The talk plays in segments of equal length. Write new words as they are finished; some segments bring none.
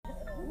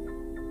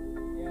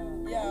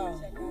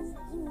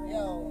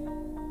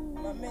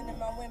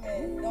my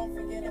women, don't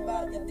forget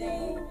about the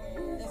dean.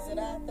 This is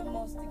not the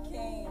most the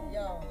king,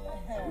 yo.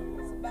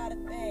 It's about a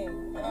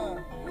thing.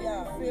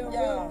 Feel real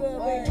good.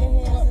 Wave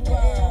your hands in the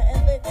air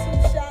and lick 2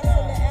 shots in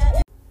the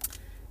air.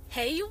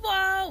 Hey you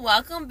all,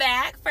 welcome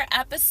back for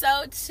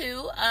episode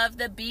 2 of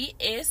The B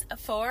is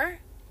for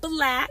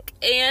Black.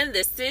 And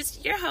this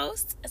is your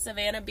host,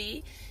 Savannah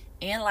B.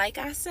 And like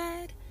I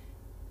said,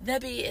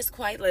 the B is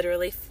quite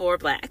literally for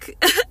Black.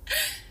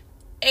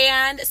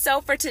 And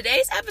so for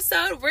today's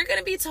episode, we're going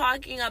to be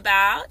talking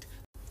about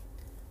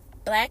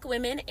Black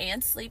women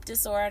and sleep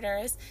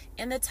disorders.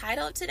 And the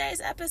title of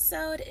today's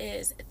episode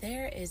is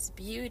There is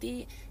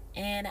Beauty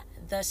in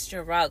the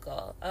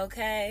Struggle,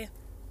 okay?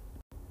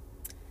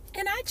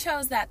 And I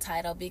chose that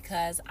title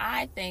because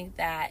I think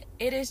that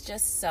it is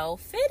just so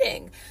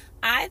fitting.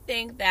 I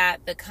think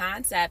that the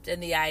concept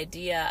and the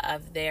idea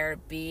of there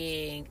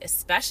being,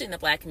 especially in the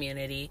Black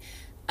community,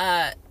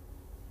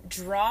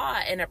 draw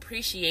an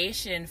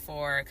appreciation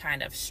for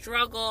kind of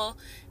struggle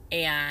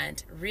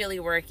and really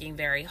working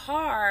very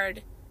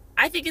hard.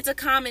 I think it's a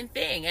common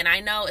thing. And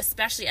I know,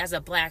 especially as a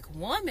Black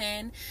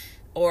woman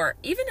or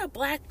even a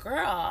Black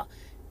girl,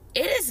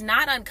 it is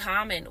not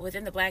uncommon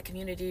within the Black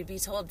community to be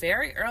told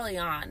very early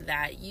on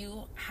that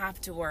you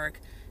have to work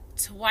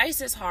twice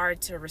as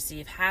hard to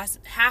receive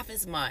half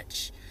as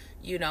much,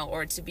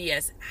 or to be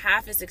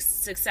half as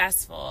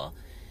successful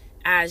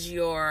as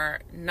your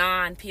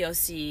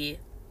non-POC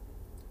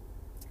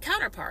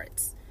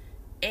counterparts.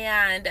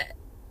 And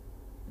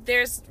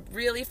there's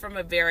really, from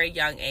a very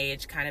young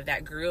age, kind of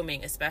that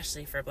grooming,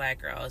 especially for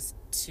Black girls,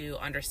 to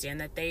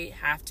understand that they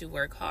have to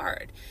work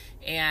hard.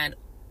 And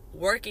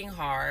working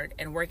hard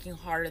and working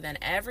harder than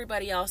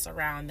everybody else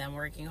around them,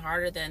 working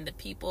harder than the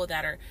people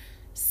that are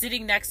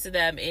sitting next to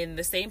them in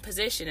the same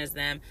position as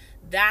them,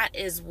 that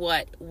is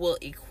what will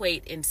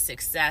equate in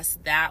success.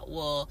 That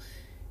will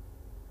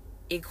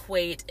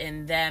equate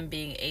in them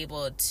being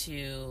able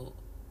to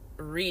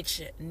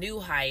reach new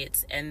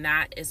heights, and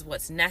that is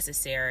what's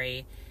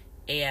necessary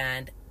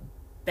and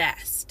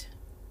best.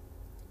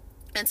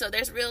 And so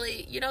there's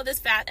really, this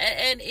fact,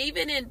 and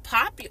even in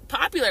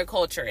popular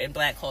culture, in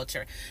Black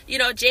culture,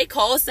 J.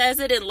 Cole says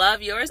it in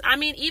Love Yours. I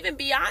mean, even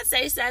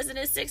Beyonce says it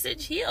in 6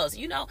 Inch Heels.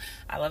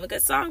 I love a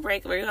good song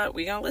break. We're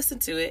gonna listen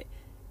to it.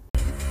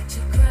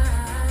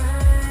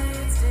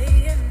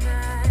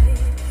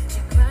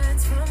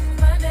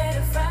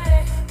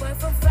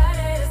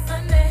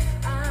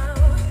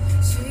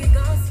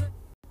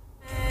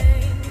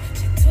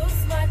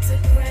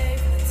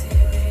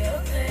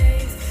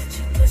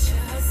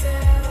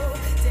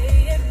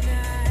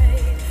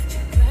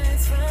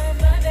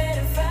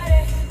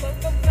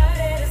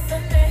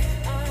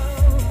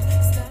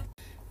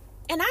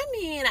 And I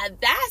mean,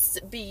 that's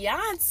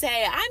Beyonce.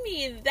 I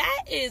mean,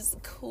 that is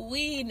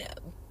Queen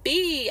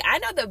B. I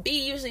know the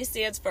B usually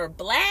stands for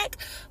Black,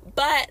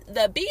 but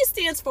the B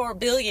stands for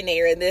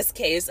billionaire in this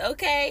case,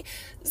 okay?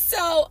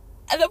 So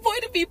the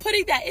point of me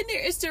putting that in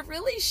there is to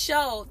really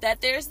show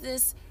that there's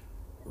this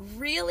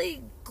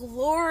really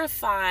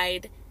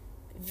glorified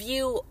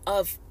view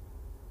of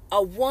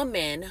a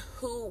woman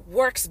who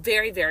works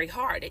very, very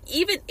hard. And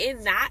even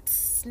in that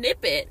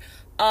snippet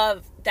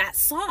of that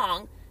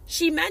song,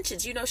 she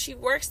mentions, she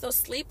works those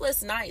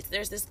sleepless nights.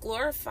 There's this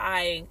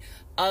glorifying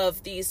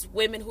of these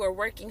women who are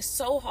working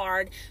so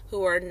hard,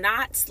 who are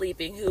not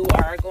sleeping, who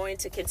are going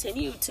to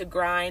continue to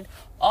grind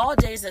all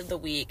days of the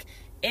week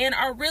and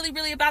are really,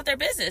 really about their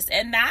business.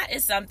 And that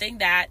is something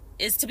that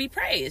is to be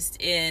praised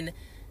in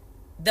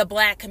the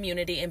Black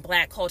community and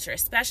Black culture,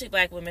 especially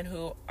Black women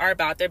who are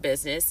about their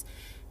business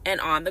and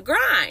on the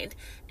grind.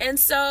 And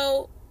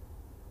so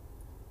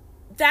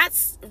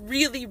that's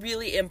really,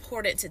 really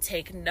important to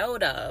take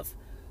note of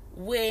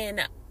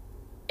when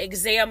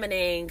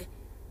examining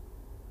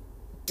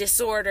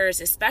disorders,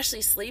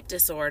 especially sleep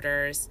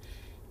disorders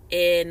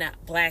in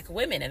Black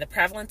women and the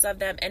prevalence of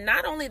them. And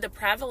not only the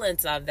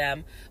prevalence of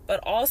them, but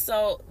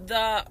also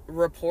the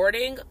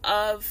reporting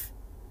of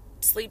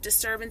sleep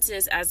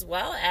disturbances as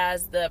well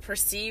as the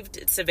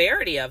perceived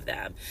severity of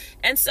them.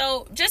 And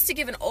so just to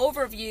give an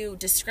overview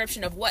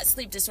description of what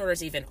sleep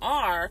disorders even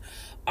are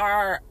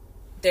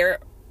they're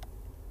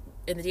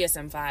in the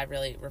DSM-5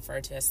 really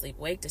referred to as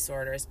sleep-wake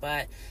disorders,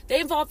 but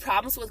they involve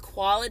problems with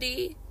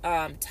quality,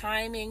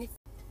 timing,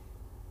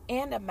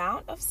 and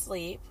amount of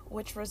sleep,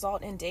 which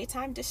result in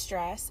daytime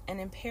distress and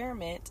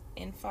impairment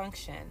in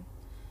function.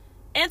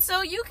 And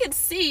so you can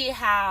see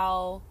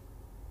how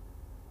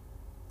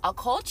a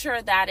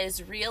culture that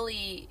is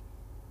really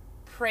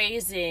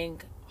praising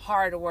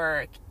hard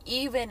work,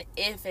 even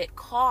if it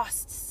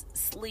costs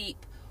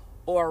sleep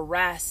or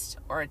rest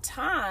or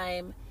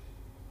time,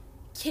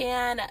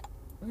 can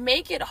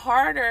make it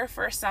harder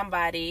for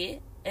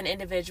somebody, an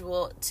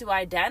individual, to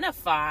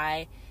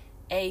identify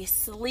a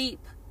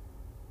sleep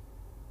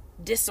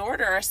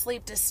disorder or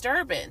sleep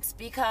disturbance.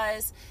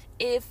 Because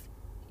if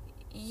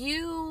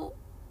you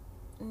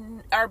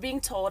are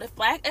being told,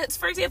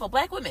 for example,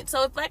 Black women.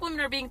 So if Black women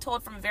are being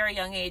told from a very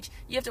young age,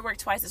 you have to work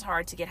twice as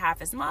hard to get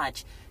half as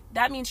much,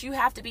 that means you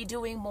have to be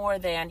doing more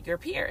than your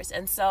peers.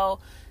 And so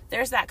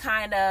there's that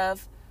kind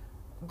of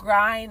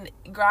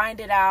grind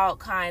it out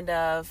kind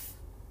of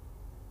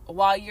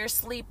while you're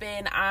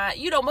sleeping.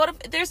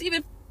 There's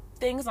even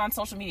things on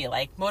social media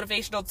like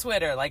motivational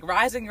Twitter, like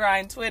Rise and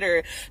Grind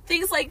Twitter,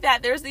 things like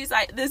that. There's this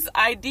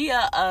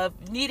idea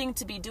of needing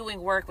to be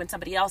doing work when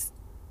somebody else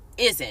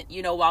isn't.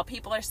 While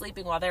people are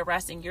sleeping, while they're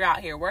resting, you're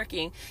out here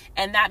working,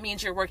 and that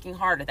means you're working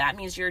harder. That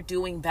means you're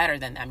doing better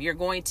than them. You're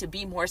going to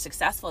be more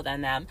successful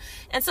than them.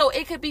 And so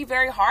it could be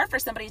very hard for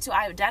somebody to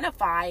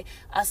identify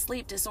a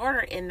sleep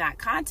disorder in that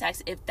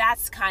context if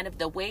that's kind of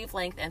the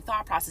wavelength and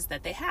thought process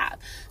that they have.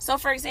 So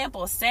for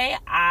example, say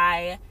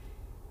I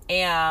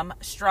am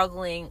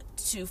struggling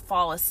to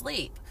fall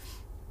asleep,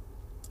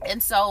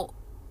 and so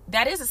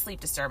that is a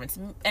sleep disturbance.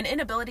 An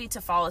inability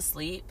to fall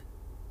asleep,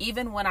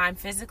 even when I'm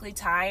physically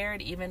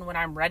tired, even when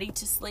I'm ready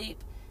to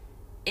sleep,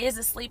 is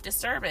a sleep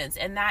disturbance.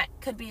 And that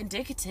could be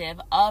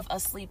indicative of a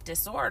sleep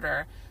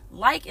disorder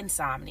like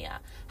insomnia.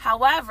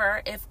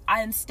 However, if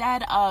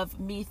instead of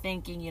me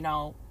thinking,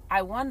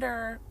 I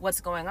wonder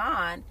what's going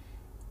on,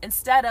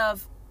 instead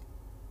of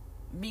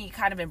me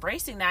kind of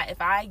embracing that,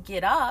 if I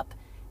get up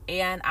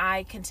and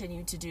I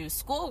continue to do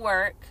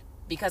schoolwork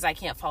because I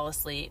can't fall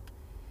asleep,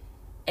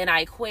 and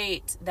I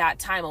equate that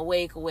time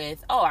awake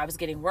with, I was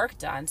getting work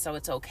done, so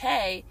it's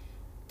okay,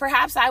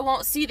 perhaps I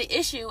won't see the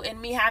issue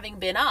in me having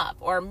been up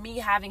or me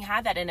having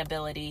had that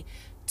inability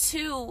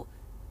to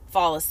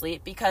fall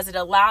asleep because it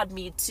allowed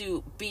me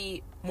to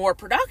be more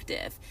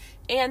productive.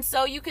 And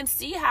so you can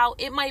see how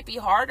it might be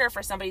harder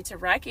for somebody to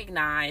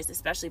recognize,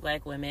 especially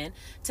Black women,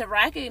 to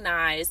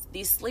recognize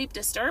these sleep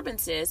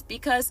disturbances,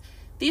 because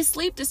these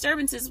sleep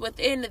disturbances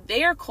within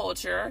their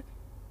culture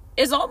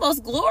is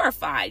almost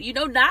glorified.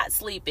 Not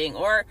sleeping,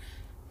 or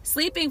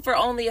sleeping for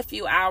only a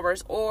few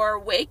hours, or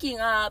waking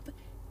up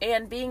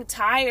and being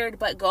tired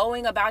but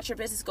going about your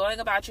business, going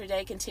about your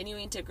day,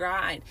 continuing to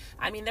grind.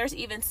 I mean, there's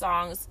even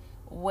songs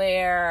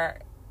where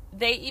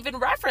they even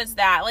reference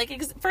that. Like,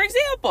 for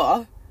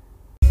example,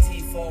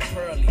 teeth all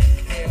pearly,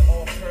 hair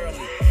all curly,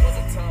 was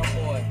a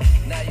tomboy,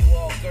 now you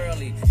all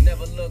girly,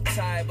 never look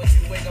tired but you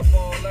wake up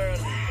all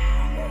early,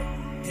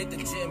 hit the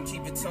gym,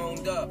 keep it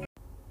toned up.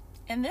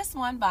 And this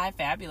one by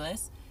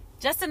Fabulous,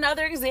 just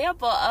another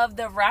example of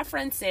the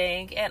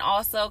referencing and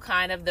also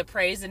kind of the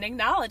praise and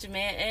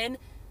acknowledgement and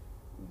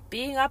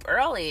being up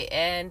early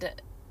and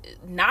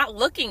not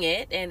looking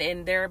it,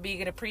 and there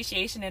being an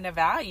appreciation and a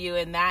value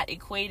in that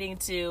equating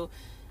to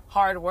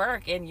hard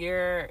work, and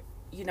you're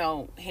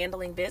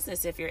handling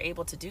business if you're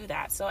able to do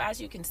that. So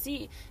as you can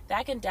see,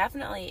 that can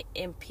definitely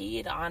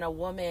impede on a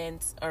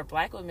woman's or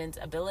Black women's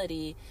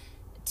ability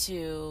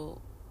to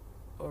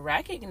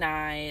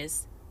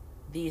recognize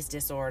these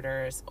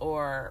disorders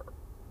or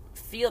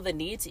feel the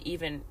need to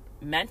even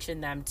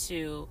mention them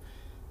to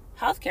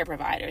healthcare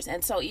providers.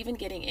 And so even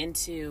getting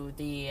into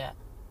the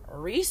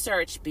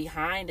research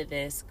behind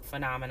this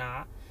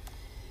phenomena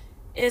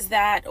is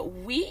that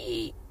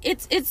I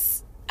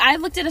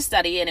looked at a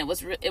study, and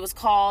it was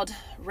called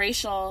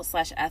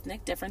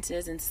Racial/Ethnic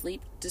Differences in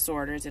Sleep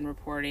Disorders and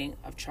Reporting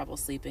of Trouble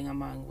Sleeping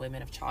Among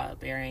Women of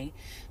Childbearing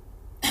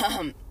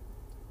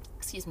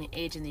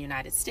age in the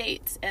United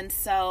States. And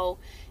so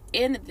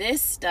in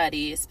this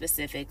study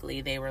specifically,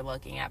 they were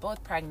looking at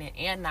both pregnant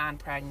and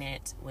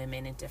non-pregnant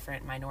women in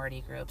different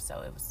minority groups.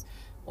 So it was,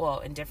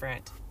 in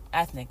different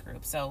ethnic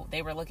groups. So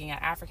they were looking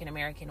at African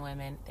American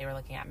women, they were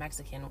looking at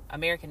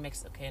American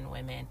Mexican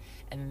women,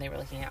 and then they were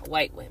looking at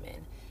white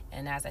women.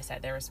 And as I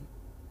said, there was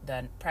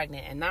the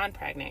pregnant and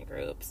non-pregnant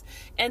groups.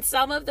 And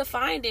some of the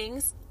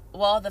findings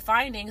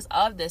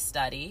of this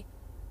study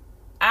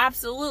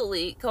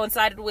absolutely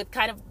coincided with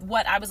kind of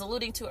what I was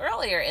alluding to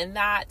earlier, in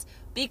that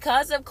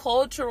because of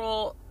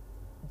cultural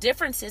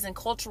differences and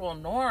cultural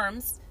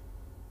norms,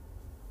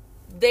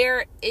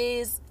 there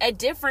is a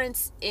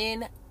difference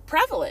in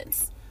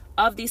prevalence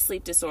of these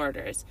sleep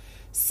disorders.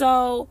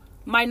 So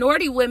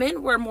minority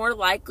women were more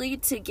likely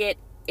to get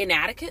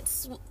inadequate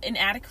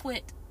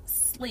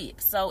sleep.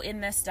 So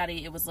in this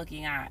study, it was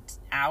looking at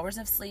hours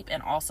of sleep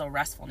and also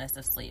restfulness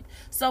of sleep.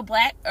 So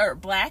the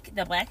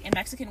Black and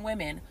Mexican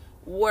women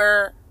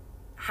were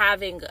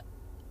having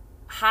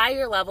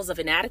higher levels of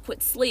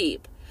inadequate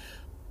sleep,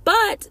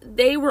 but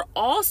they were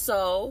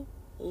also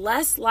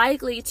less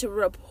likely to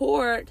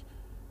report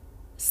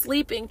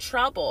sleeping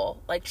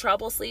trouble, like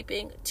trouble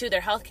sleeping, to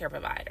their healthcare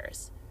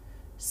providers.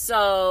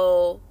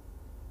 So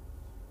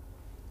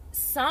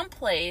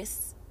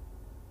someplace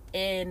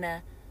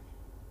in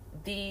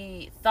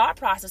the thought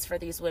process for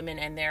these women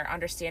and their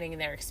understanding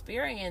and their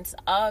experience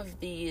of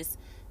these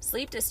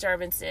sleep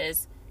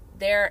disturbances,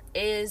 there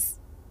is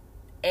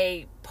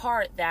a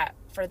part that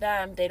for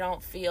them, they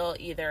don't feel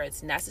either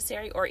it's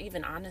necessary or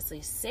even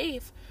honestly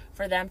safe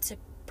for them to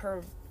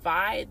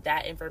provide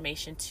that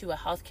information to a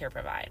healthcare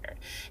provider.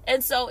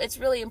 And so it's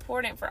really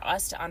important for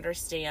us to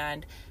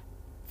understand,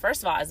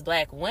 first of all, as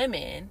Black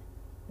women,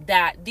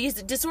 that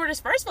these disorders,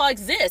 first of all,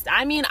 exist.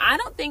 I mean, I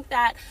don't think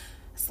that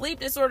sleep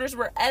disorders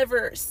were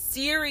ever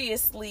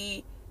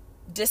seriously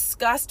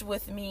discussed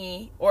with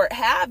me or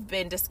have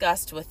been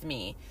discussed with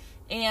me.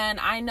 And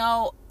I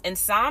know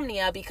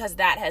insomnia, because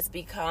that has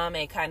become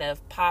a kind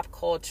of pop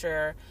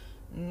culture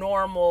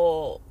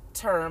normal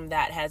term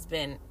that has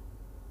been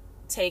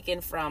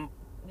taken from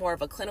more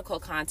of a clinical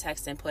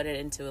context and put it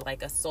into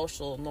like a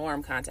social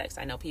norm context.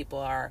 I know people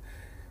are,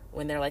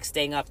 when they're like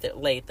staying up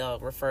late, they'll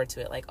refer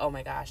to it like, oh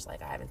my gosh,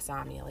 like I have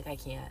insomnia, like I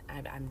can't,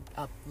 I'm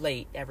up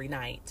late every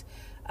night.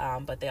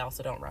 But they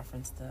also don't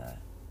reference the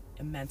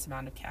immense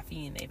amount of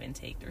caffeine they've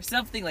intaked or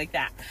something like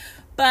that.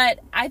 But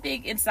I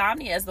think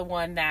insomnia is the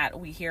one that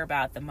we hear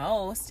about the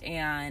most,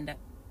 and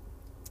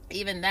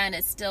even then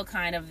it's still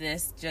kind of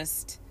this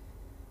just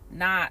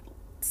not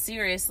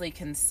seriously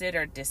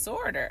considered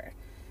disorder.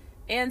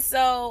 And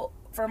so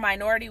for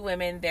minority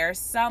women, there's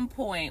some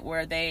point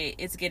where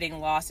it's getting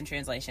lost in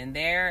translation.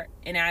 Their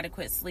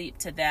inadequate sleep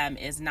to them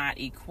is not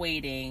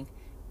equating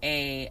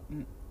a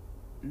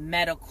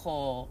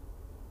medical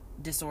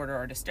disorder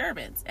or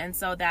disturbance. And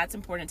so that's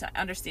important to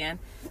understand,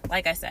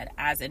 like I said,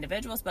 as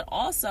individuals, but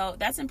also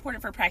that's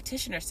important for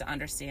practitioners to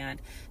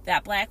understand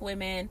that Black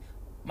women,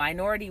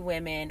 minority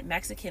women,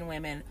 Mexican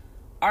women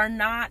are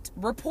not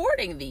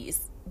reporting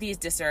these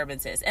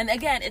disturbances. And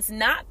again, it's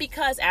not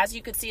because, as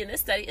you could see in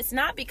this study, it's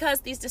not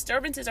because these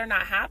disturbances are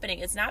not happening.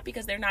 It's not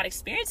because they're not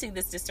experiencing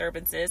these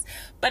disturbances,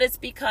 but it's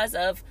because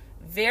of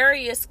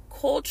various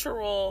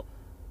cultural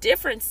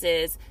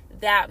differences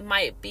that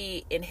might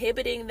be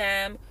inhibiting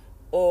them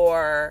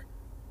or,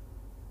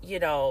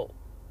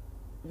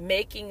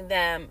 making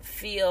them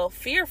feel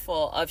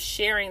fearful of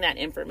sharing that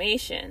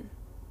information.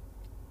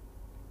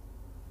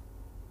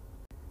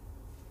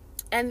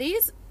 And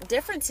these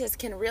differences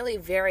can really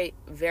vary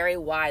very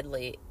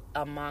widely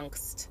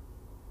amongst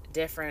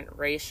different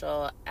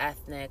racial,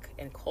 ethnic,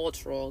 and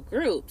cultural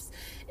groups,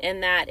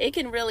 in that it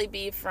can really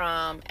be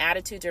from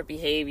attitudes or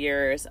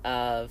behaviors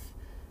of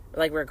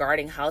like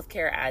regarding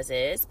healthcare as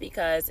is,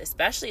 because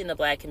especially in the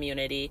Black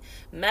community,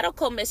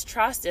 medical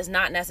mistrust is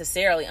not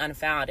necessarily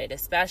unfounded,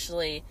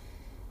 especially,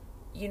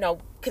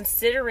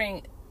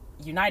 considering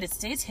United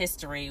States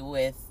history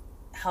with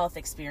health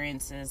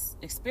experiments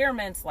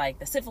like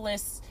the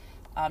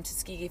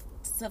Tuskegee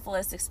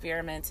syphilis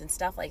experiments and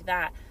stuff like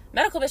that.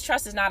 Medical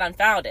mistrust is not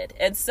unfounded.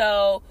 And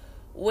so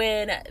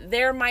when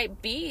there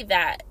might be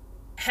that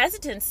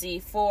hesitancy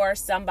for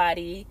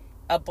somebody,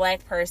 a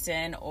Black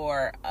person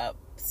or a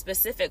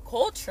specific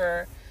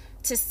culture,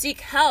 to seek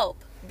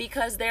help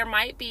because there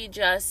might be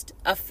just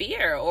a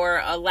fear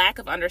or a lack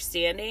of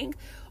understanding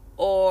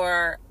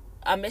or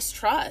a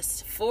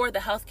mistrust for the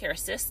healthcare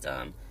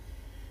system,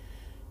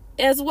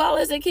 as well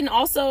as it can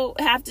also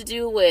have to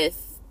do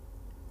with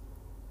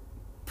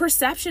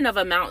perception of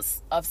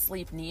amounts of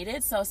sleep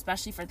needed. So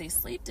especially for these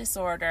sleep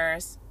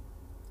disorders,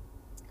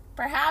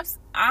 perhaps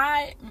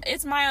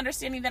it's my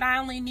understanding that I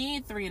only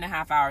need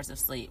 3.5 hours of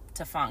sleep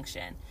to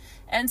function.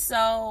 And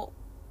so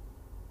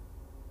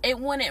it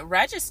wouldn't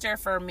register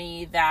for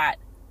me that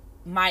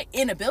my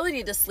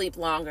inability to sleep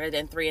longer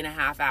than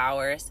 3.5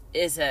 hours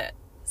is a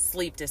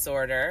sleep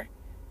disorder,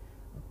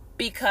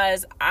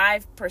 because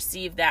I've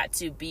perceived that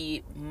to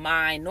be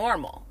my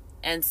normal.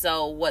 And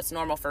so what's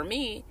normal for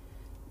me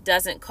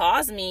doesn't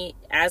cause me,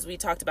 as we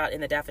talked about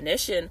in the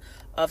definition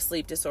of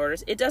sleep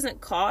disorders, it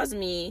doesn't cause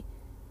me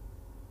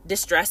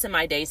distress in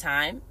my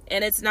daytime,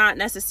 and it's not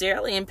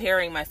necessarily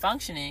impairing my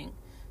functioning.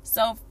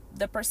 So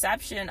the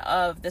perception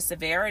of the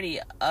severity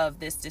of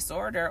this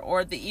disorder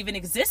or the even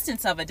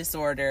existence of a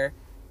disorder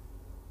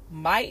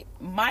might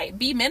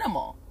be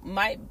minimal,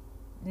 might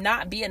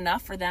not be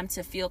enough for them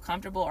to feel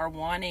comfortable or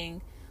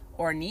wanting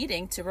or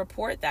needing to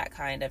report that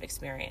kind of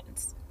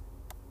experience.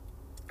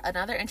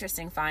 Another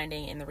interesting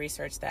finding in the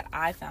research that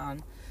I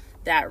found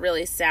that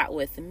really sat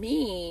with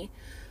me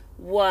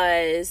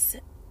was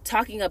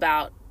talking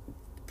about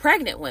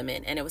pregnant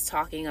women, and it was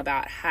talking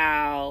about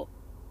how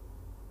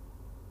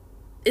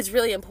it's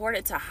really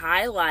important to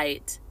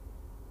highlight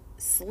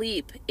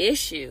sleep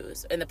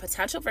issues and the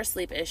potential for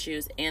sleep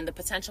issues and the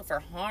potential for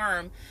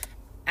harm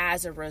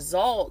as a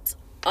result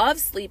of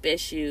sleep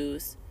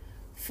issues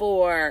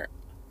for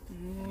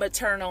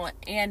maternal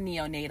and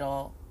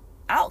neonatal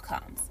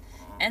outcomes.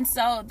 And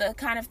so the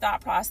kind of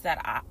thought process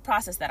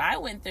that I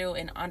went through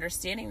in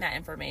understanding that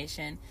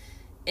information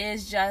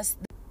is just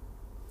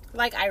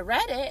like, I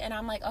read it and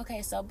I'm like,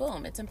 okay, so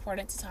boom, it's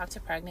important to talk to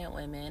pregnant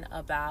women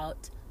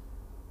about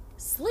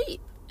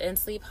sleep and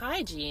sleep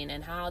hygiene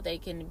and how they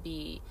can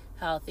be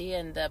healthy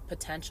and the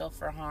potential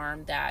for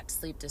harm that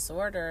sleep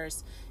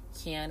disorders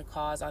can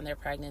cause on their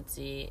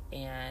pregnancy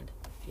and,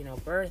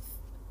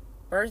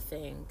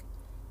 birthing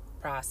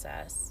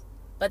process.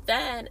 But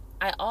then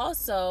I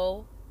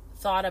also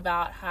thought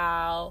about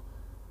how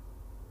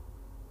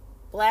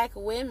Black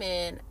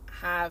women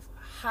have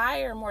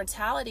higher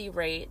mortality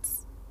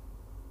rates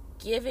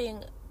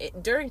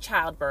during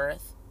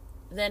childbirth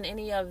than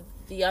any of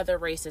the other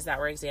races that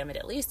were examined,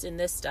 at least in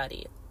this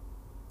study.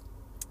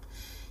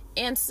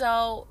 And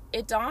so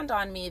it dawned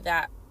on me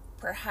that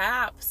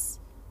perhaps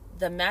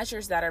the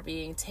measures that are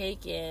being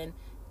taken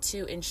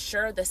to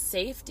ensure the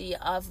safety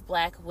of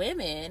Black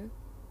women,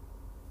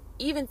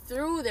 even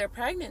through their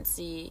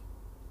pregnancy,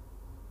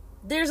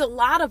 there's a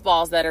lot of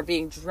balls that are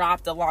being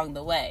dropped along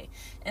the way.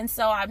 And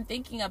so I'm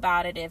thinking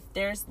about it, if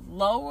there's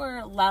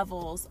lower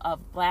levels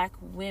of Black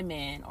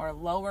women or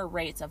lower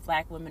rates of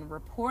Black women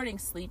reporting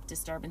sleep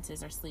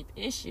disturbances or sleep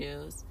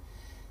issues,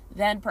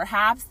 then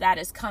perhaps that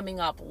is coming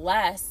up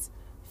less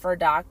for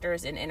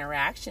doctors in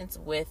interactions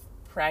with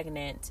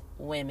pregnant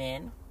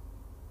women.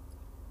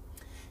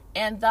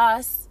 And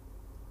thus,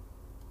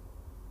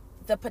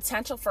 the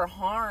potential for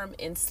harm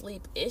in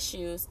sleep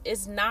issues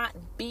is not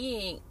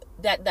being,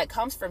 that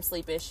comes from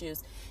sleep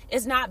issues,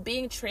 is not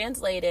being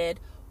translated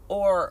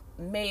or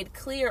made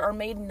clear or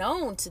made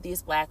known to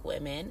these Black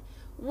women,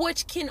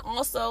 which can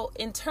also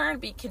in turn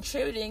be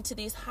contributing to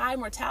these high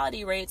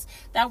mortality rates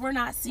that we're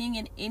not seeing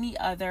in any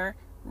other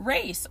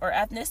race or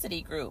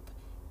ethnicity group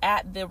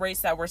at the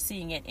rates that we're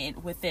seeing it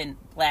in within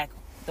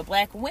the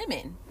Black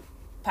women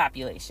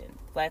population,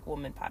 Black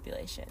woman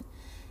population.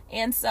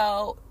 And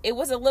so it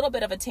was a little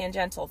bit of a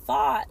tangential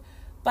thought,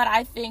 but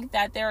I think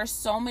that there are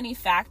so many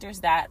factors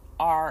that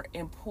are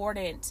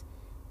important,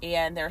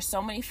 and there are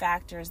so many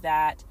factors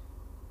that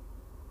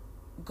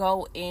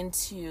go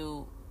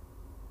into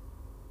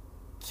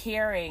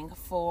caring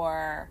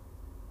for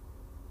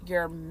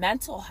your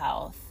mental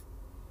health,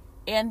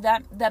 and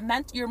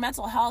that your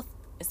mental health,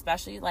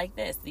 especially like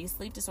this, these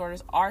sleep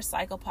disorders are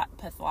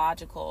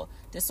psychopathological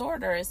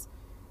disorders.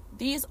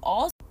 These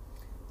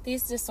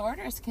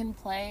disorders can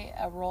play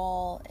a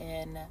role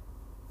in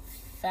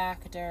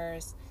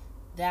factors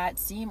that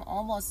seem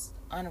almost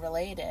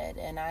unrelated,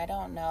 and I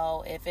don't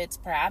know if it's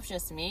perhaps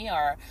just me,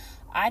 or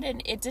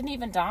it didn't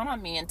even dawn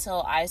on me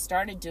until I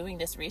started doing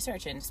this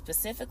research and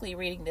specifically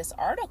reading this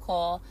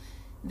article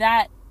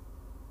that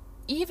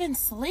even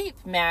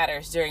sleep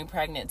matters during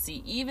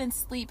pregnancy. Even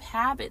sleep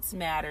habits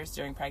matters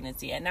during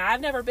pregnancy. And now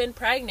I've never been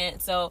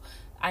pregnant, so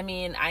I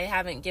mean, I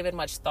haven't given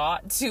much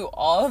thought to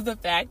all of the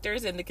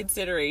factors and the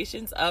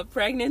considerations of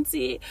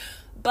pregnancy,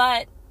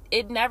 but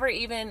it never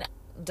even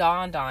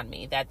dawned on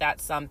me that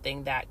that's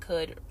something that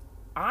could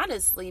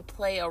honestly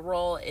play a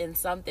role in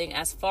something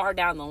as far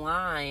down the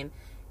line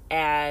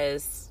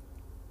as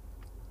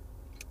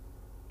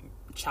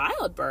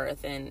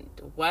childbirth and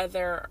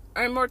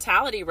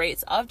mortality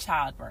rates of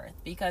childbirth.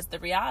 Because the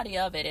reality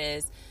of it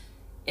is,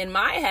 in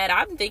my head,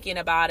 I'm thinking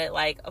about it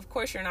like, of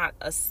course you're not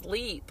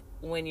asleep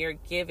when you're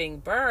giving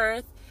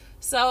birth,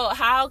 so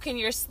how much can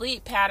your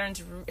sleep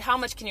patterns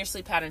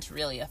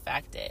really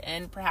affect it?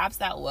 And perhaps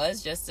that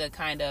was just a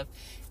kind of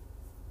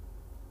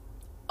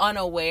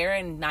unaware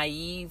and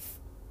naive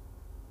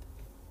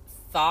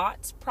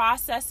thought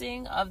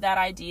processing of that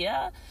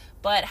idea.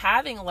 But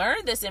having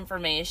learned this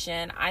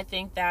information, I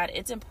think that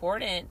it's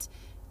important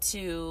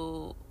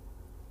to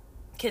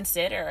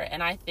consider.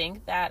 And I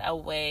think that a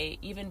way,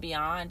 even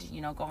beyond,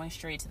 going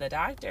straight to the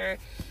doctor,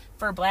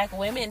 for Black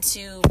women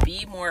to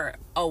be more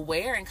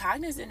aware and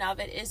cognizant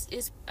of it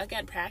is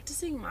again,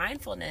 practicing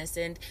mindfulness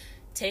and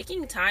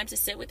taking time to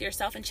sit with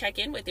yourself and check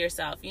in with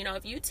yourself.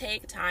 If you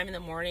take time in the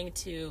morning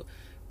to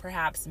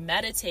perhaps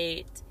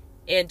meditate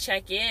and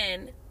check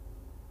in,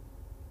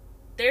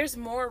 there's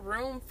more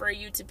room for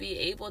you to be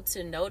able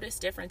to notice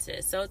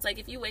differences. So it's like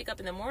if you wake up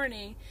in the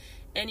morning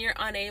and you're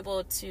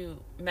unable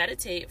to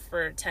meditate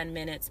for 10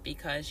 minutes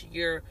because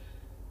you're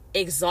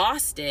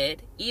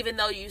exhausted, even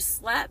though you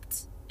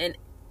slept an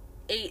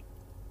 8,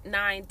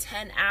 9,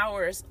 10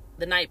 hours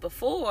the night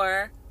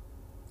before,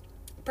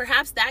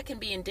 perhaps that can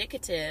be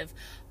indicative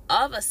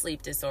of a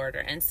sleep disorder.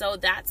 And so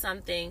that's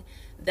something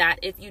that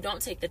if you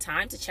don't take the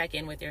time to check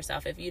in with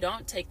yourself, if you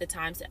don't take the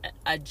time to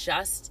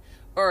adjust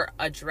or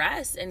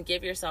address and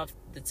give yourself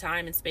the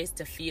time and space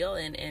to feel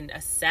and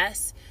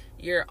assess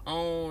your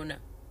own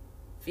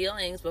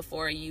feelings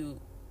before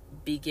you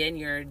begin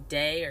your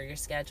day or your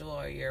schedule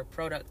or your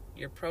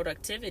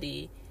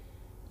productivity,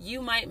 you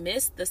might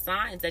miss the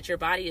signs that your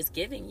body is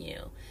giving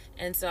you.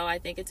 And so I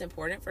think it's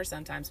important for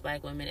sometimes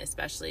Black women,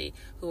 especially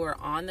who are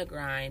on the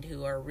grind,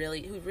 who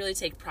really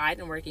take pride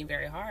in working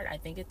very hard. I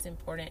think it's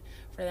important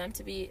for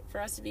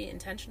us to be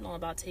intentional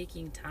about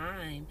taking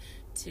time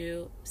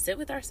to sit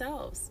with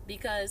ourselves,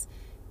 because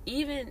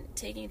even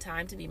taking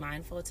time to be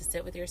mindful, to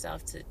sit with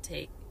yourself, to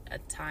take a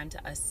time to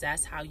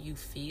assess how you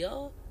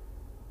feel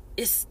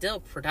is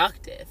still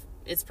productive.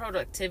 It's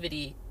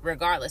productivity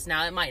regardless.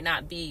 Now, it might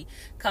not be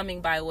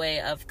coming by way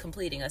of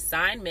completing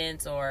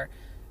assignments or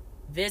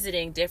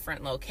visiting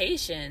different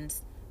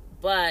locations,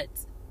 but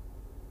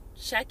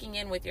checking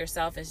in with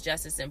yourself is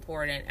just as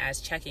important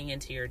as checking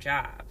into your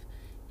job,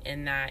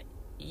 in that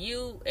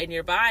you and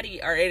your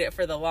body are in it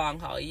for the long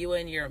haul. You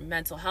and your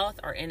mental health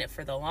are in it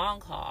for the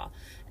long haul.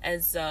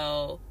 And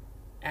so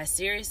as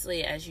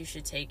seriously as you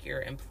should take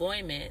your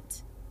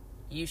employment,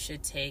 you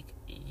should take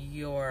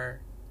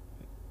your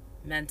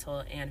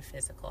mental and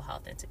physical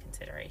health into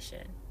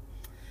consideration.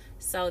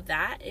 So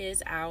that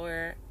is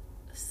our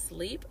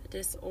sleep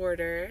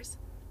disorders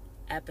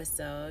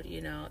episode.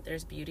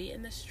 There's beauty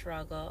in the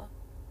struggle.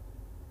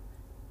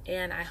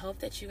 And I hope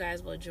that you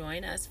guys will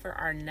join us for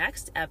our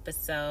next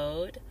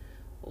episode,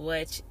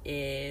 which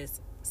is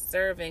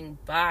serving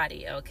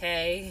body,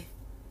 okay?